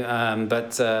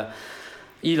 but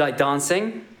you like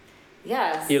dancing?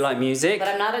 Yes. You like music? But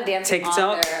I'm not a dancer.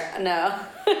 TikTok? Author. No.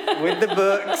 With the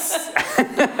books.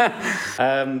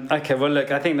 Okay, well, look,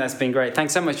 I think that's been great.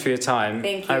 Thanks so much for your time.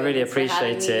 Thank you. I really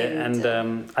appreciate it. And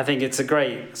I think it's a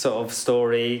great sort of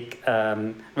story,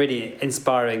 really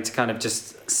inspiring to kind of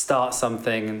just start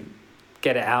something and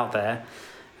get it out there.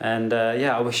 And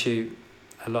I wish you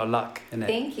a lot of luck in it.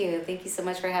 Thank you. Thank you so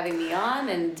much for having me on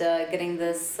and getting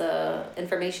this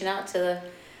information out to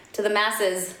the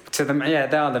masses. They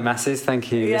are the masses.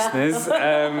 Thank you, listeners.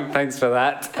 Thanks for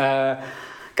that.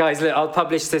 Guys, look, I'll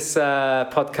publish this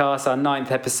podcast, our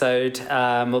 9th episode.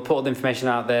 We'll put all the information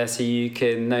out there so you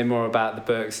can know more about the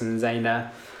books and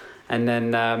Zeina. And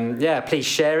then, please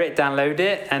share it, download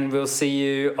it, and we'll see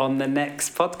you on the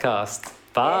next podcast.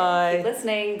 Bye. Keep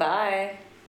listening. Bye.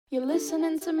 You're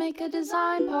listening to Make a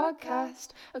Design Podcast,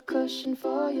 a cushion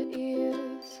for your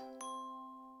ears.